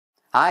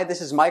Hi,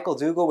 this is Michael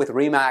Duggal with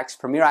RE/MAX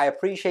Premier. I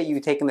appreciate you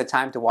taking the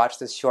time to watch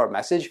this short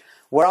message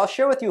where I'll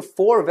share with you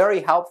 4 very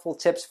helpful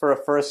tips for a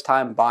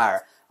first-time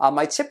buyer.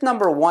 My tip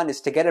number 1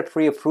 is to get a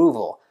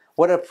pre-approval.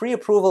 What a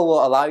pre-approval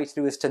will allow you to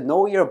do is to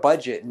know your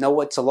budget, know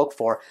what to look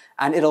for,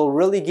 and it'll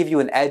really give you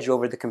an edge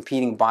over the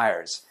competing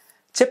buyers.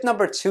 Tip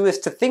number 2 is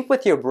to think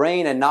with your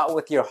brain and not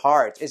with your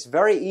heart. It's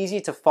very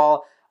easy to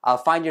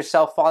find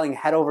yourself falling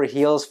head over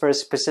heels for a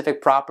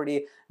specific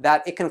property,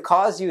 that it can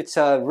cause you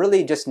to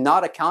really just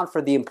not account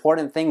for the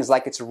important things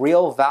like its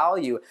real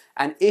value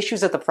and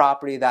issues at the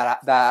property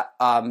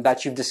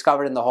that you've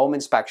discovered in the home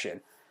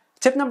inspection.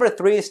 Tip number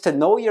 3 is to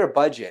know your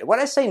budget. When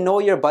I say know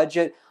your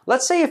budget,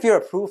 let's say if you're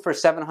approved for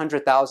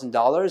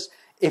 $700,000,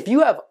 if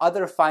you have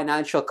other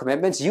financial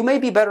commitments, you may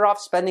be better off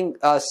spending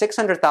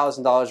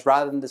 $600,000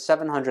 rather than the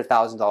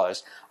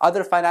 $700,000.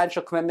 Other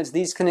financial commitments,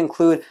 these can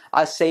include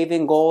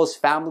saving goals,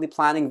 family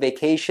planning,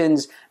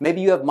 vacations.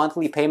 Maybe you have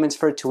monthly payments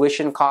for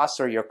tuition costs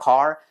or your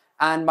car.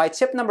 And my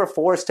tip number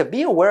 4 is to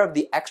be aware of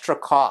the extra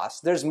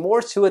costs. There's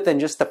more to it than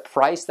just the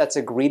price that's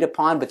agreed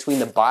upon between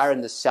the buyer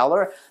and the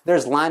seller.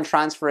 There's land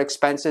transfer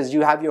expenses.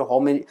 You have your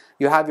home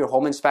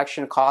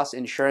inspection costs,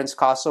 insurance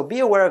costs. So be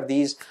aware of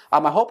these.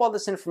 I hope all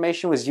this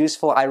information was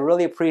useful. I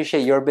really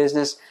appreciate your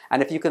business.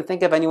 And if you can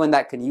think of anyone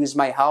that can use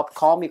my help,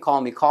 call me.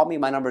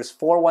 My number is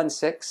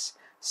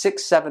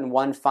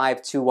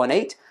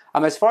 416-671-5218.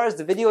 As far as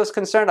the video is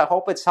concerned, I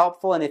hope it's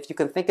helpful. And if you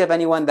can think of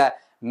anyone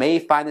that may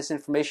find this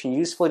information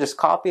useful, just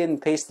copy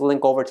and paste the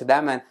link over to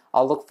them, and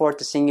I'll look forward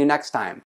to seeing you next time.